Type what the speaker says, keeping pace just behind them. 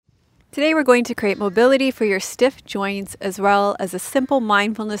Today we're going to create mobility for your stiff joints as well as a simple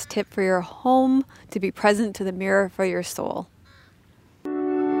mindfulness tip for your home to be present to the mirror for your soul.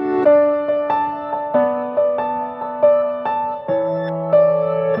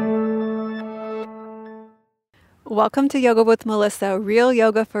 Welcome to Yoga with Melissa, real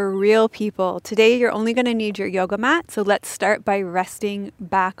yoga for real people. Today you're only going to need your yoga mat, so let's start by resting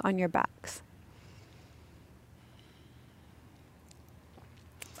back on your backs.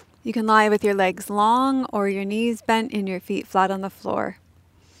 You can lie with your legs long or your knees bent and your feet flat on the floor.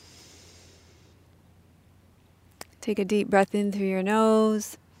 Take a deep breath in through your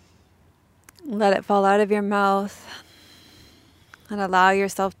nose. Let it fall out of your mouth. And allow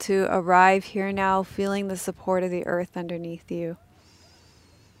yourself to arrive here now, feeling the support of the earth underneath you.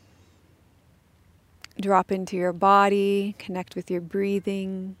 Drop into your body, connect with your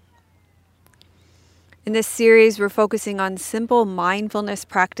breathing. In this series, we're focusing on simple mindfulness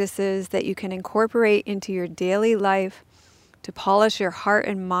practices that you can incorporate into your daily life to polish your heart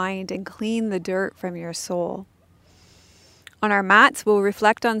and mind and clean the dirt from your soul. On our mats, we'll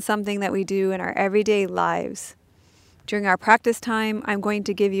reflect on something that we do in our everyday lives. During our practice time, I'm going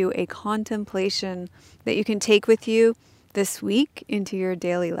to give you a contemplation that you can take with you this week into your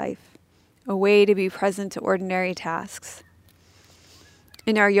daily life, a way to be present to ordinary tasks.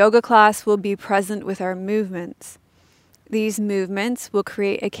 In our yoga class, we'll be present with our movements. These movements will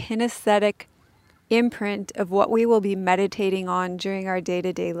create a kinesthetic imprint of what we will be meditating on during our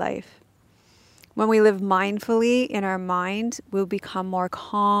day-to-day life. When we live mindfully in our mind, we'll become more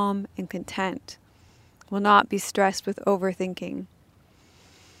calm and content. We'll not be stressed with overthinking.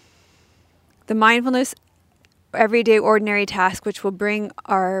 The mindfulness everyday ordinary task, which will bring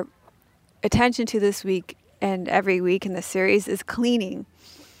our attention to this week and every week in the series, is cleaning.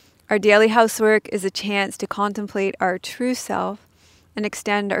 Our daily housework is a chance to contemplate our true self and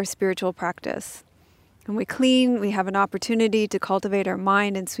extend our spiritual practice. When we clean, we have an opportunity to cultivate our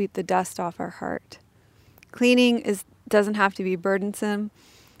mind and sweep the dust off our heart. Cleaning doesn't have to be burdensome.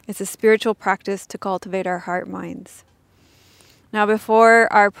 It's a spiritual practice to cultivate our heart minds. Now,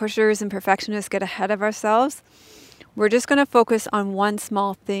 before our pushers and perfectionists get ahead of ourselves, we're just going to focus on one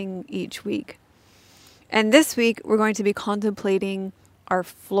small thing each week. And this week, we're going to be contemplating our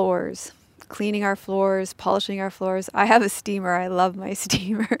floors, cleaning our floors, polishing our floors. I have a steamer. I love my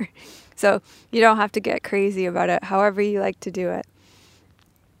steamer. So you don't have to get crazy about it, however you like to do it.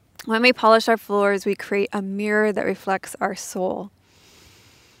 When we polish our floors, we create a mirror that reflects our soul.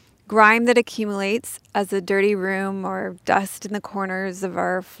 Grime that accumulates as a dirty room or dust in the corners of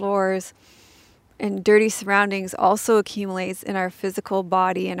our floors and dirty surroundings also accumulates in our physical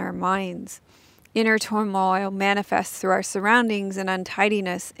body and our minds. Inner turmoil manifests through our surroundings, and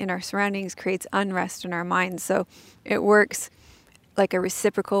untidiness in our surroundings creates unrest in our minds. So it works like a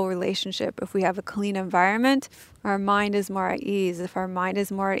reciprocal relationship. If we have a clean environment, our mind is more at ease. If our mind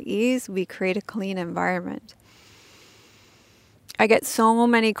is more at ease, we create a clean environment. I get so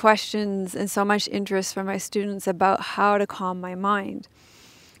many questions and so much interest from my students about how to calm my mind.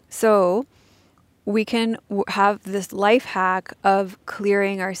 So we can have this life hack of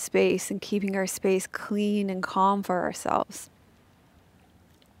clearing our space and keeping our space clean and calm for ourselves.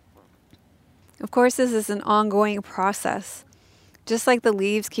 Of course, this is an ongoing process. Just like the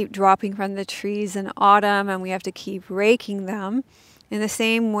leaves keep dropping from the trees in autumn and we have to keep raking them, in the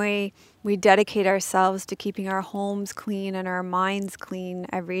same way, we dedicate ourselves to keeping our homes clean and our minds clean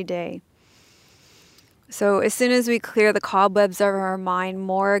every day. So as soon as we clear the cobwebs of our mind,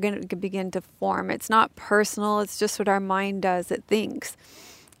 more are going to begin to form. It's not personal, it's just what our mind does. It thinks.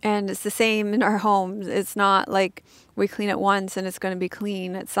 And it's the same in our homes. It's not like we clean it once and it's going to be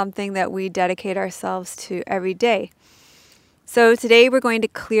clean. It's something that we dedicate ourselves to every day. So today we're going to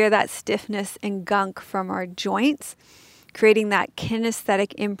clear that stiffness and gunk from our joints, creating that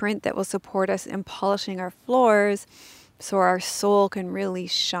kinesthetic imprint that will support us in polishing our floors so our soul can really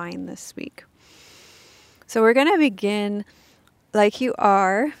shine this week. So we're going to begin like you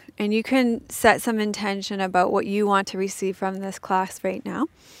are, and you can set some intention about what you want to receive from this class right now.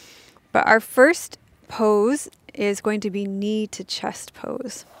 But our first pose is going to be knee to chest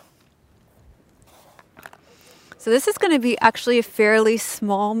pose. So this is going to be actually a fairly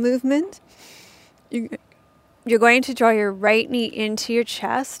small movement. You're going to draw your right knee into your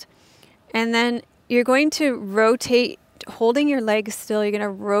chest, and then you're going to rotate, holding your legs still, you're going to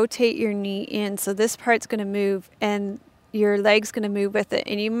rotate your knee in. So this part's going to move, and your leg's going to move with it.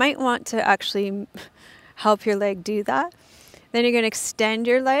 And you might want to actually help your leg do that. Then you're going to extend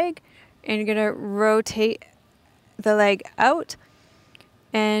your leg, and you're going to rotate the leg out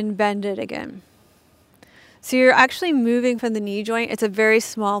and bend it again. So you're actually moving from the knee joint. It's a very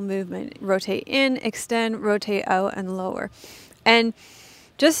small movement. Rotate in, extend, rotate out, and lower. And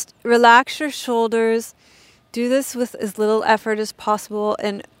just relax your shoulders. Do this with as little effort as possible.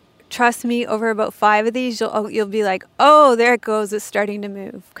 And trust me, over about 5 of these, you'll be like, oh, there it goes. It's starting to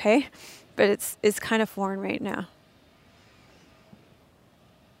move, okay? But it's kind of foreign right now.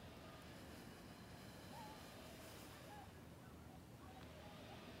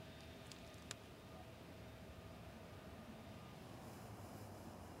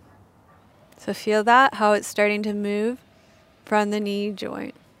 So feel that, how it's starting to move from the knee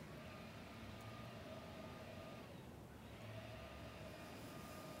joint.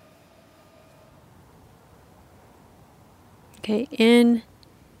 Okay, in,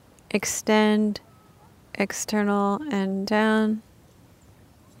 extend, external and down,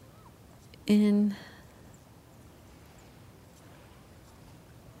 in,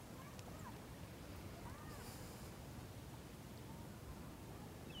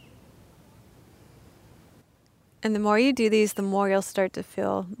 and the more you do these, the more you'll start to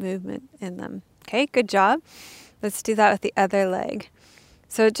feel movement in them. Okay, good job. Let's do that with the other leg.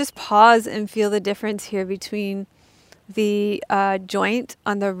 So just pause and feel the difference here between the joint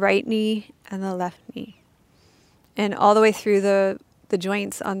on the right knee and the left knee. And all the way through the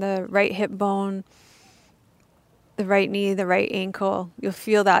joints on the right hip bone, the right knee, the right ankle. You'll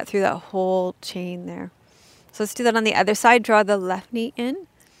feel that through that whole chain there. So let's do that on the other side. Draw the left knee in.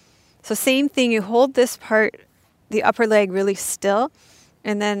 So same thing, you hold this part, the upper leg, really still.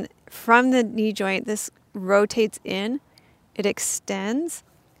 And then from the knee joint, this rotates in, it extends,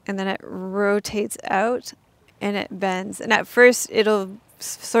 and then it rotates out, and it bends. And at first, it'll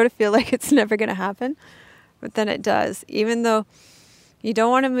sort of feel like it's never going to happen, but then it does. Even though you don't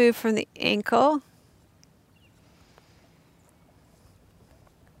want to move from the ankle.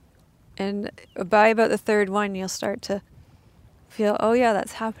 And by about the third one, you'll start to feel, oh yeah,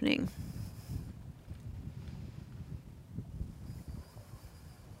 that's happening.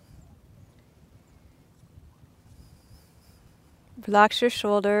 Relax your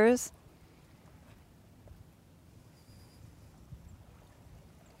shoulders.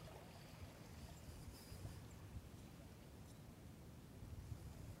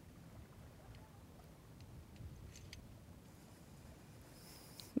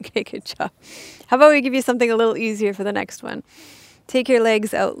 Okay, good job. How about we give you something a little easier for the next one? Take your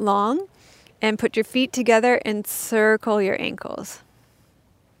legs out long and put your feet together and circle your ankles.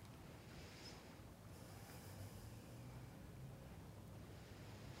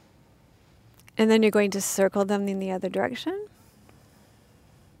 And then you're going to circle them in the other direction.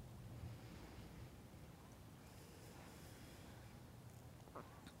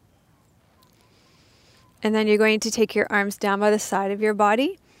 And then you're going to take your arms down by the side of your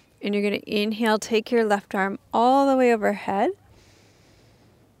body. And you're going to inhale, take your left arm all the way overhead.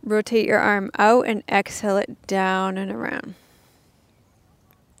 Rotate your arm out and exhale it down and around.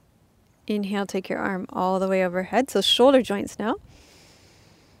 Inhale, take your arm all the way overhead. So shoulder joints now.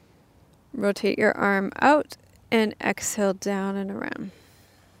 Rotate your arm out and exhale down and around.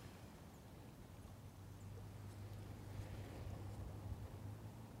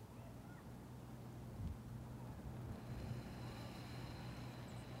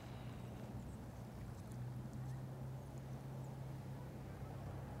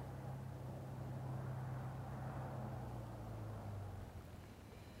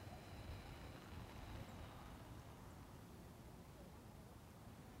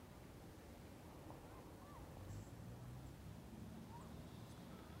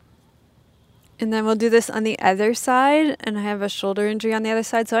 And then we'll do this on the other side, and I have a shoulder injury on the other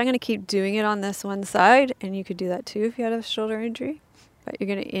side, so I'm going to keep doing it on this one side, and you could do that too if you had a shoulder injury. But you're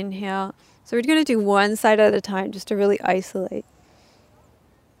going to inhale. So we're going to do one side at a time just to really isolate.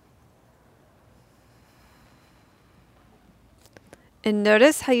 And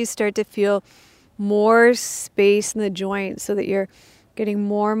notice how you start to feel more space in the joint so that you're getting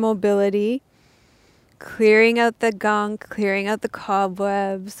more mobility, clearing out the gunk, clearing out the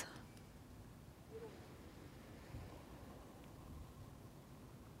cobwebs.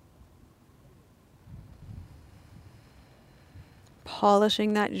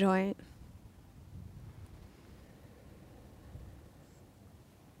 Polishing that joint.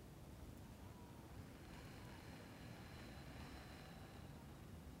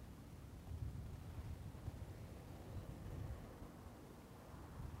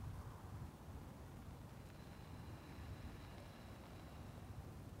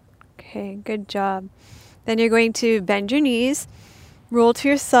 Okay, good job. Then you're going to bend your knees, roll to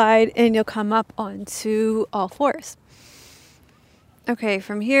your side, and you'll come up onto all fours. Okay,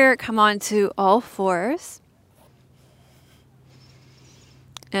 from here, come on to all fours.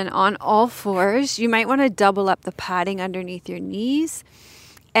 And on all fours, you might want to double up the padding underneath your knees.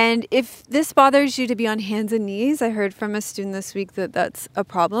 And if this bothers you to be on hands and knees, I heard from a student this week that that's a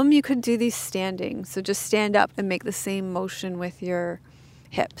problem. You could do these standing. So just stand up and make the same motion with your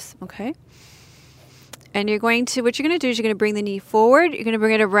hips, okay? And what you're going to do is you're going to bring the knee forward. You're going to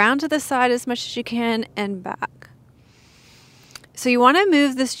bring it around to the side as much as you can and back. So you want to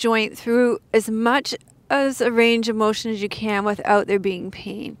move this joint through as much as a range of motion as you can without there being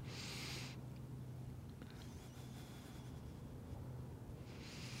pain.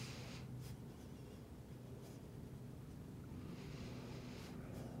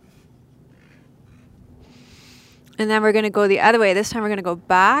 And then we're going to go the other way. This time we're going to go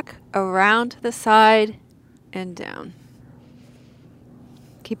back, around to the side, and down.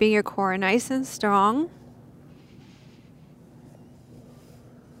 Keeping your core nice and strong.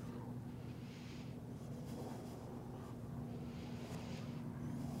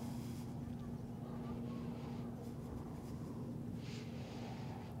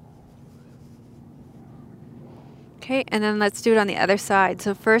 Okay, and then let's do it on the other side.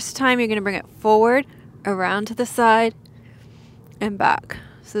 So first time you're going to bring it forward, around to the side, and back.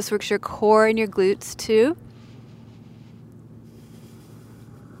 So this works your core and your glutes too.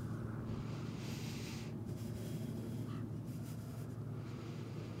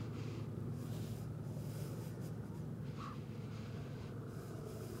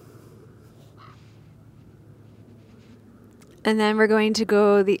 And then we're going to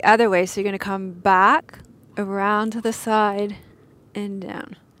go the other way. So you're going to come back, around to the side, and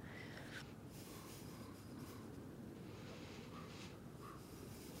down.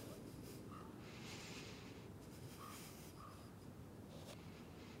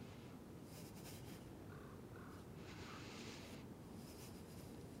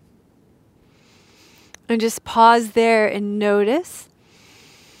 And just pause there and notice.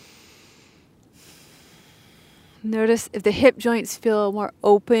 Notice if the hip joints feel more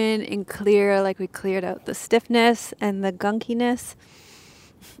open and clear, like we cleared out the stiffness and the gunkiness,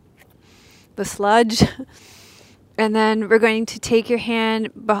 the sludge. And then we're going to take your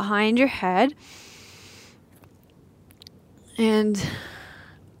hand behind your head. And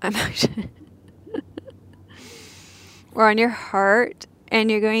I'm actually or on your heart. And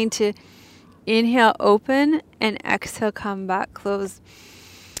you're going to inhale, open, and exhale, come back, close.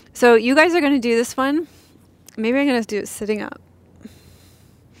 So you guys are going to do this one. Maybe I'm going to do it sitting up.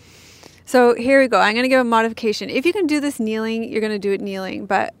 So here we go. I'm going to give a modification. If you can do this kneeling, you're going to do it kneeling.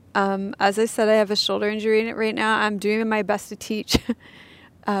 But as I said, I have a shoulder injury in it right now. I'm doing my best to teach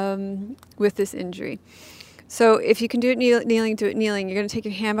with this injury. So if you can do it kneeling, do it kneeling. You're going to take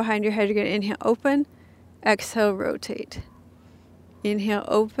your hand behind your head. You're going to inhale, open, exhale, rotate. Inhale,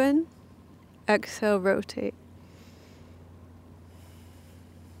 open, exhale, rotate.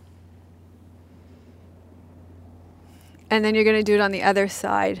 And then you're going to do it on the other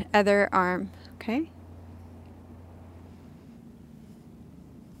side, other arm, okay?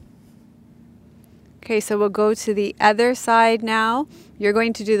 Okay, so we'll go to the other side now. You're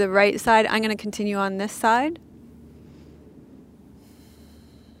going to do the right side. I'm going to continue on this side.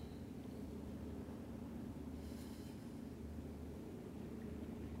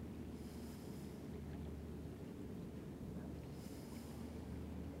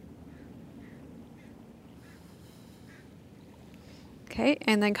 Okay,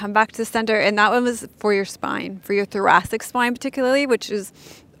 and then come back to the center. And that one was for your spine, for your thoracic spine particularly, which is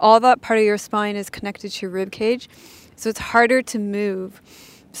all that part of your spine is connected to your rib cage. So it's harder to move.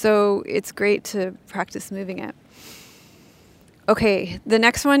 So it's great to practice moving it. Okay, the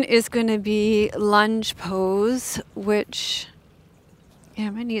next one is going to be lunge pose, which, yeah,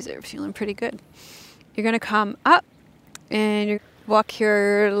 my knees are feeling pretty good. You're going to come up and you walk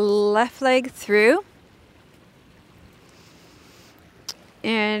your left leg through.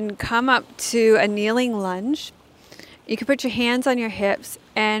 And come up to a kneeling lunge. You can put your hands on your hips.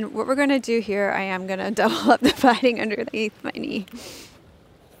 And what we're going to do here, I am going to double up the padding underneath my knee.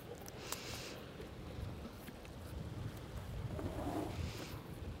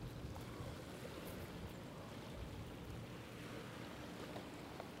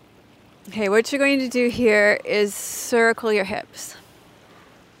 Okay, what you're going to do here is circle your hips.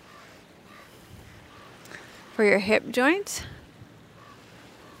 For your hip joint.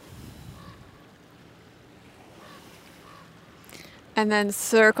 And then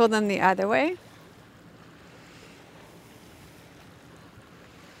circle them the other way.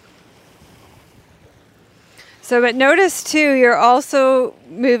 So, but notice too, you're also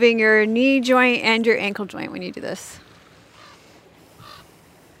moving your knee joint and your ankle joint when you do this.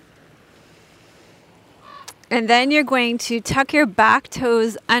 And then you're going to tuck your back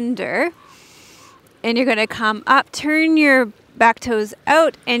toes under, and you're going to come up, turn your back toes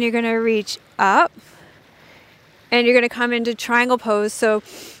out, and you're going to reach up, and you're going to come into triangle pose. So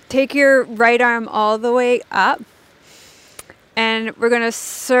take your right arm all the way up, and we're going to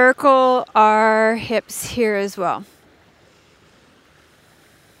circle our hips here as well.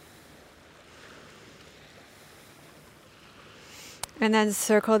 And then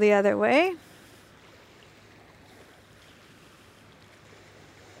circle the other way.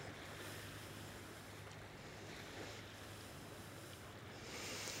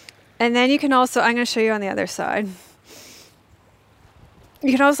 And then you can also, I'm going to show you on the other side.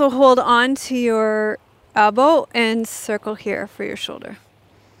 You can also hold on to your elbow and circle here for your shoulder.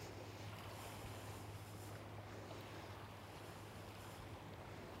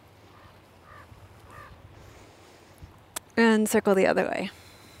 And circle the other way.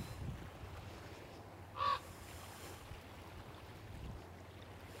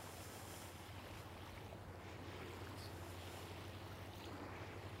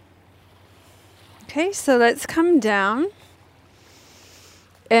 Okay, so let's come down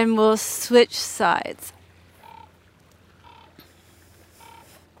and we'll switch sides.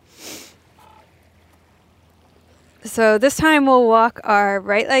 So this time we'll walk our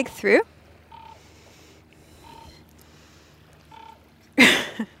right leg through.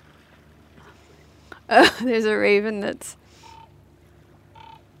 There's a raven that's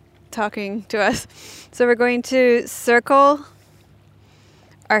talking to us. So we're going to circle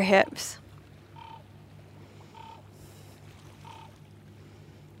our hips.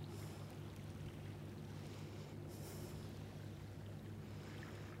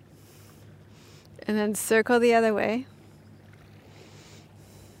 And then circle the other way.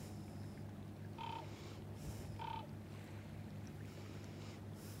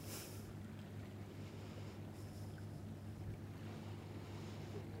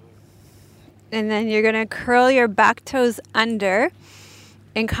 And then you're going to curl your back toes under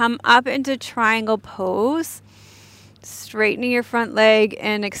and come up into triangle pose, straightening your front leg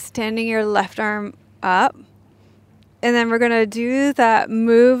and extending your left arm up. And then we're going to do that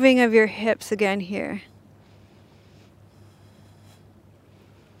moving of your hips again here.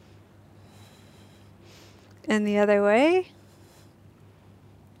 And the other way.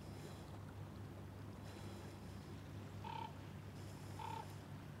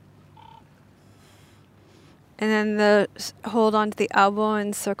 And then hold on to the elbow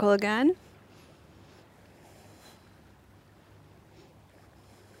and circle again.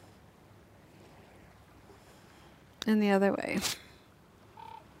 And the other way.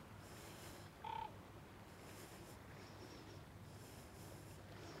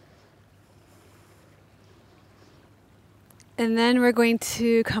 And then we're going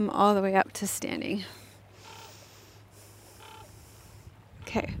to come all the way up to standing.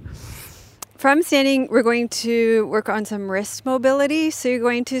 Okay. From standing, we're going to work on some wrist mobility. So you're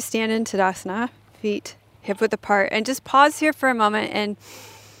going to stand in Tadasana, feet hip width apart, and just pause here for a moment and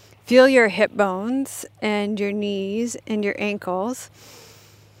feel your hip bones and your knees and your ankles.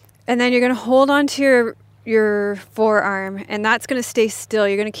 And then you're going to hold on to your forearm, and that's going to stay still.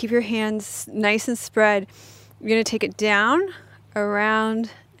 You're going to keep your hands nice and spread. You're going to take it down, around,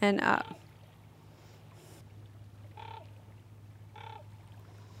 and up.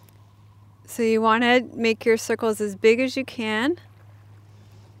 So you want to make your circles as big as you can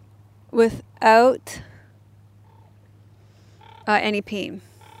without any pain.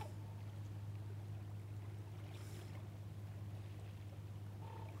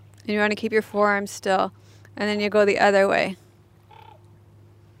 And you want to keep your forearm still. And then you go the other way.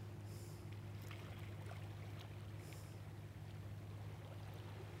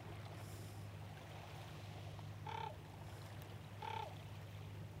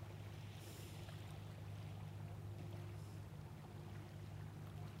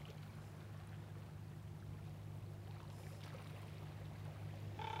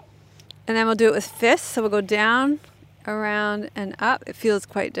 And then we'll do it with fists. So we'll go down, around, and up. It feels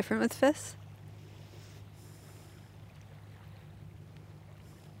quite different with fists.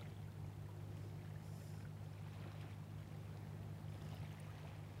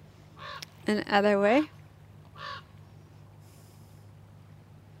 And other way.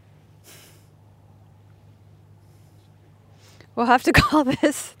 We'll have to call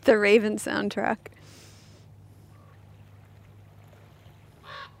this the Raven soundtrack.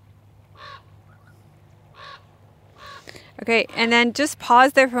 Okay, and then just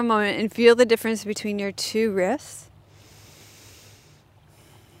pause there for a moment and feel the difference between your two wrists.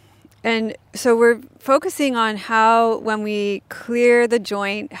 And so we're focusing on how, when we clear the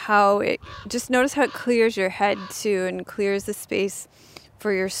joint, how it, just notice how it clears your head too and clears the space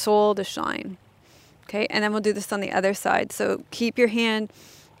for your soul to shine. Okay, and then we'll do this on the other side. So keep your hand,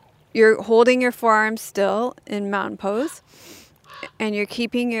 you're holding your forearm still in mountain pose, and you're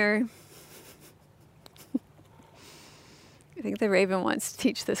keeping your, I think the raven wants to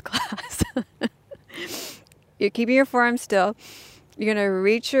teach this class. You're keeping your forearm still. You're going to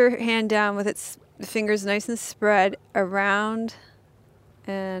reach your hand down with its fingers nice and spread around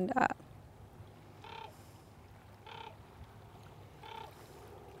and up.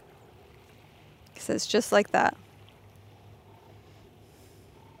 So it's just like that.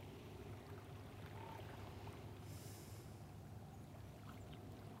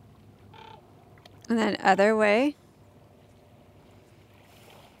 And then other way.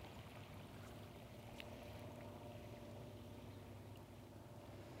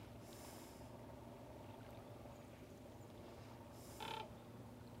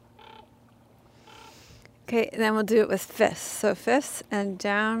 Okay, and then we'll do it with fists. So fists and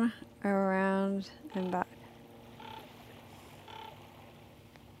down, around, and back.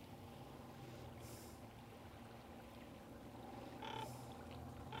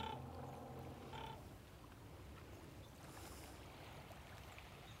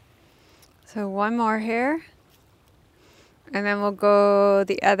 So one more here, and then we'll go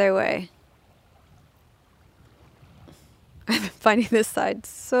the other way. I'm finding this side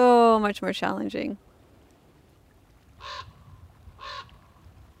so much more challenging.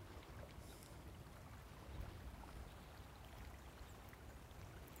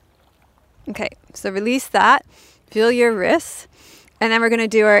 Okay, so release that, feel your wrists, and then we're going to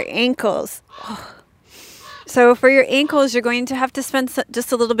do our ankles. So for your ankles, you're going to have to spend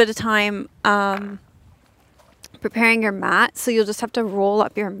just a little bit of time preparing your mat. So you'll just have to roll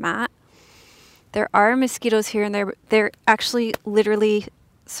up your mat. There are mosquitoes here, and they're actually literally,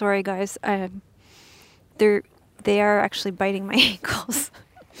 sorry guys, they are actually biting my ankles.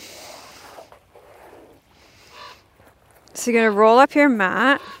 So you're going to roll up your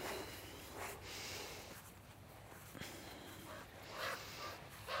mat.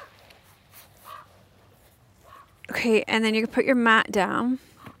 Okay, and then you can put your mat down.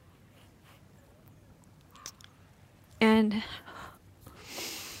 And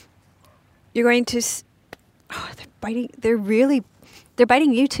you're going to, they're biting, they're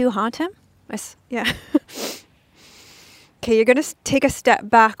biting you too, huh, Tim? Yeah. Okay, you're going to take a step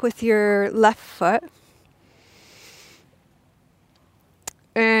back with your left foot.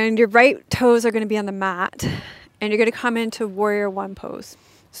 And your right toes are going to be on the mat. And you're going to come into warrior one pose.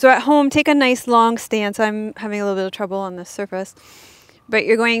 So at home, take a nice long stance. I'm having a little bit of trouble on this surface. But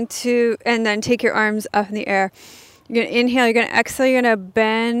you're going to, and then take your arms up in the air. You're going to inhale, you're going to exhale, you're going to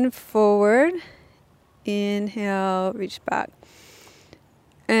bend forward. Inhale, reach back.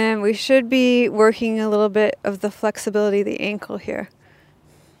 And we should be working a little bit of the flexibility of the ankle here.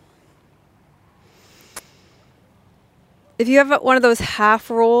 If you have one of those half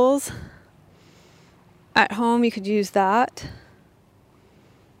rolls at home, you could use that.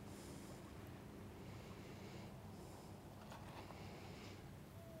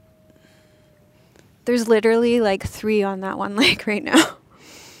 There's literally like 3 on that one leg right now.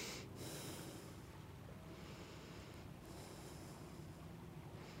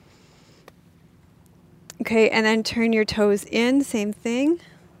 Okay, and then turn your toes in, same thing.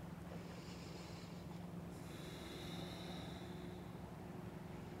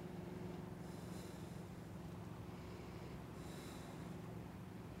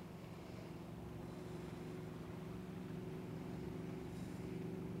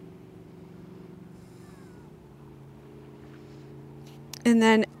 And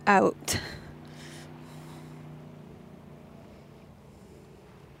then out.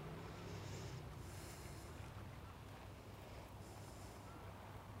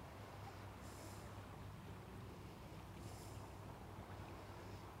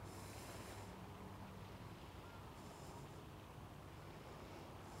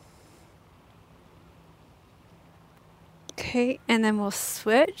 Okay, and then we'll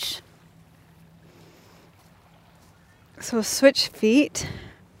switch. So we'll switch feet.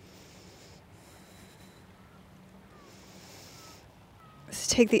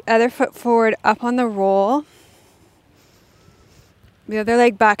 So take the other foot forward up on the roll. The other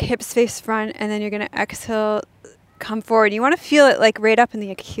leg back, hips face front, and then you're going to exhale, come forward. You want to feel it like right up in the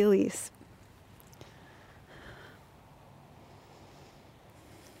Achilles.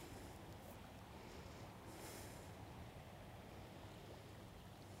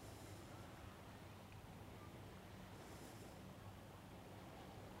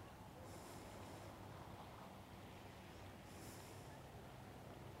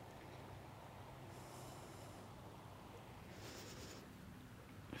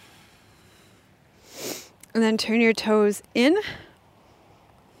 And then turn your toes in.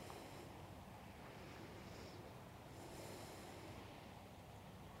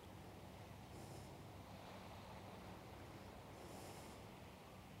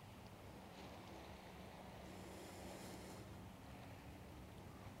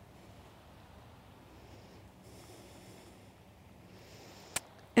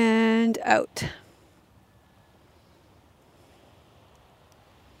 And out.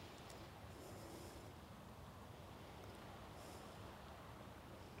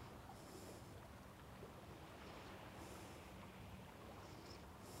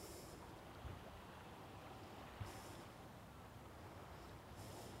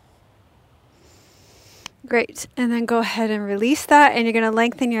 Great. And then go ahead and release that, and you're going to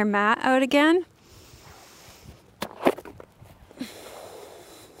lengthen your mat out again.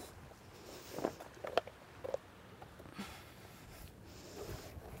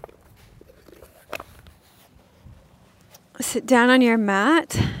 Sit down on your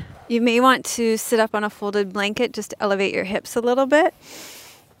mat. You may want to sit up on a folded blanket just to elevate your hips a little bit.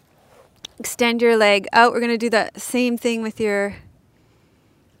 Extend your leg out. We're going to do that same thing with your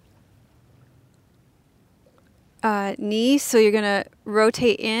knees. So you're going to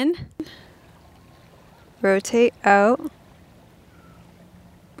rotate in, rotate out,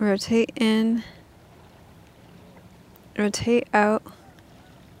 rotate in, rotate out,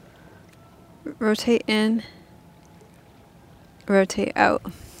 rotate in, rotate out.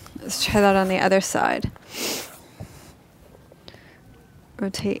 Let's try that on the other side.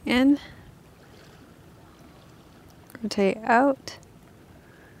 Rotate in, rotate out,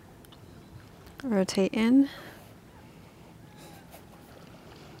 rotate in,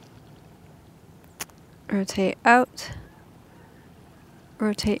 rotate out,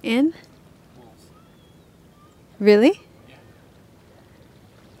 rotate in. Really? Yeah.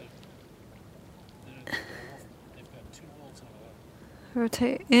 They've got 2 holes on the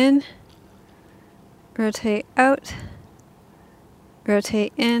Rotate in, rotate out,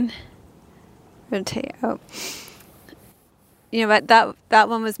 rotate in, rotate out. You know what, that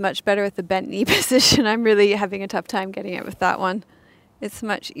one was much better with the bent knee position. I'm really having a tough time getting it with that one. It's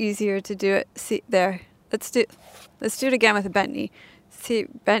much easier to do it. See there. Let's do it again with a bent knee. See,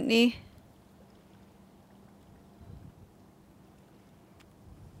 bent knee.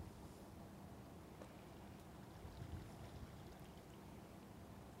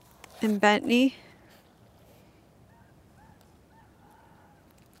 And bent knee.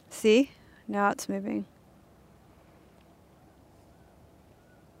 See? Now it's moving.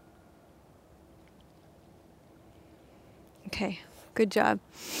 Okay, good job.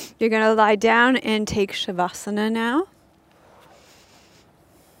 You're going to lie down and take Shavasana now.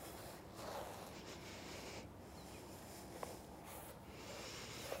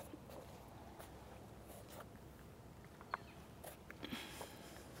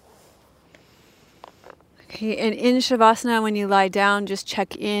 Okay, and in Shavasana, when you lie down, just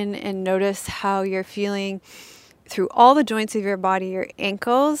check in and notice how you're feeling through all the joints of your body, your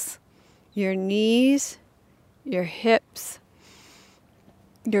ankles, your knees, your hips,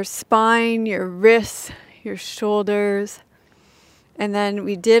 your spine, your wrists, your shoulders. And then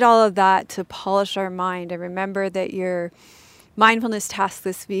we did all of that to polish our mind. And remember that your mindfulness task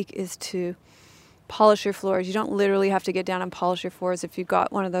this week is to polish your floors. You don't literally have to get down and polish your floors. If you've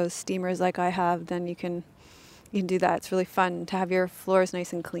got one of those steamers like I have, then you can do that. It's really fun to have your floors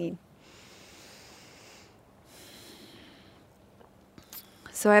nice and clean.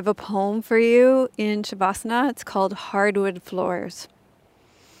 So I have a poem for you in Shavasana. It's called Hardwood Floors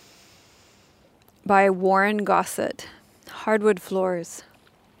by Warren Gossett. Hardwood floors.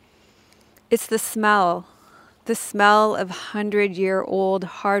 It's the smell of 100-year-old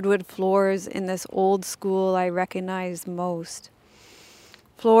hardwood floors in this old school I recognize most.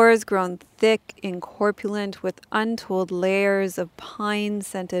 Floors grown thick and corpulent with untold layers of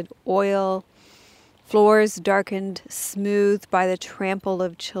pine-scented oil. Floors darkened smooth by the trample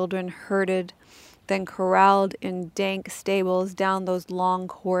of children herded, then corralled in dank stables down those long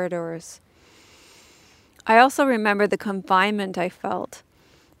corridors. I also remember the confinement I felt,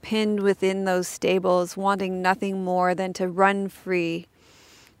 pinned within those stables, wanting nothing more than to run free,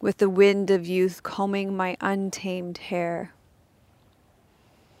 with the wind of youth combing my untamed hair.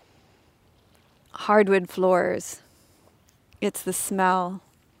 Hardwood floors. It's the smell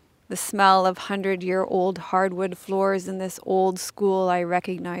of 100-year-old hardwood floors in this old school I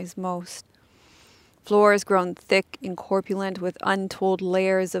recognize most. Floors grown thick and corpulent with untold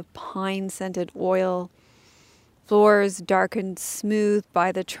layers of pine-scented oil. Floors darkened smooth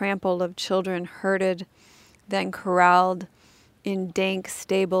by the trample of children herded, then corralled in dank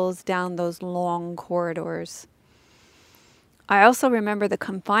stables down those long corridors. I also remember the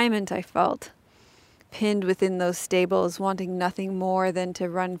confinement I felt, pinned within those stables, wanting nothing more than to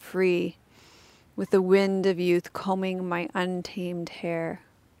run free, with the wind of youth combing my untamed hair.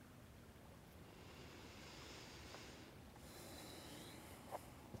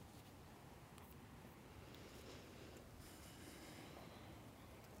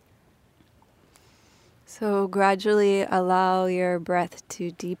 So gradually allow your breath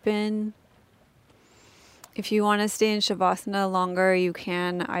to deepen. If you want to stay in Shavasana longer, you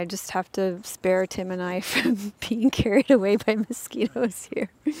can. I just have to spare Tim and I from being carried away by mosquitoes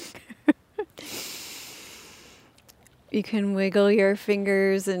here. You can wiggle your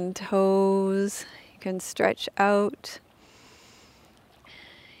fingers and toes. You can stretch out.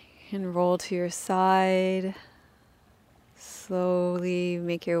 You can roll to your side. Slowly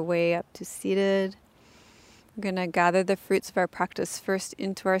make your way up to seated. We're going to gather the fruits of our practice first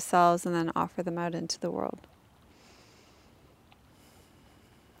into ourselves and then offer them out into the world.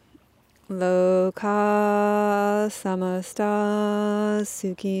 Loka samasta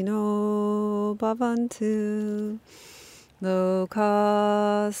sukhino bhavantu.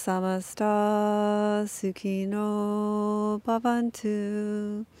 Loka samasta sukhino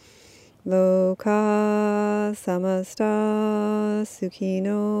bhavantu. Loka samasta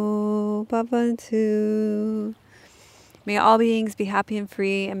sukhino bhavantu. May all beings be happy and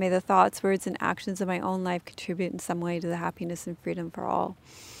free, and may the thoughts, words, and actions of my own life contribute in some way to the happiness and freedom for all.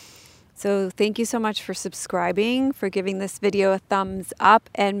 So thank you so much for subscribing, for giving this video a thumbs up,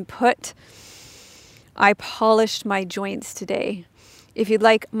 and I polished my joints today. If you'd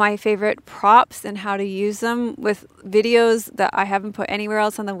like my favorite props and how to use them with videos that I haven't put anywhere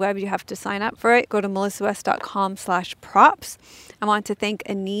else on the web, you have to sign up for it. Go to melissawest.com/props. I want to thank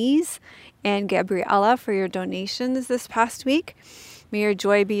Anise and Gabriella for your donations this past week. May your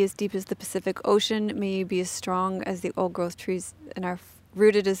joy be as deep as the Pacific Ocean. May you be as strong as the old growth trees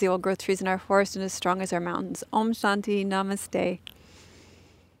rooted as the old growth trees in our forest and as strong as our mountains. Om Shanti. Namaste.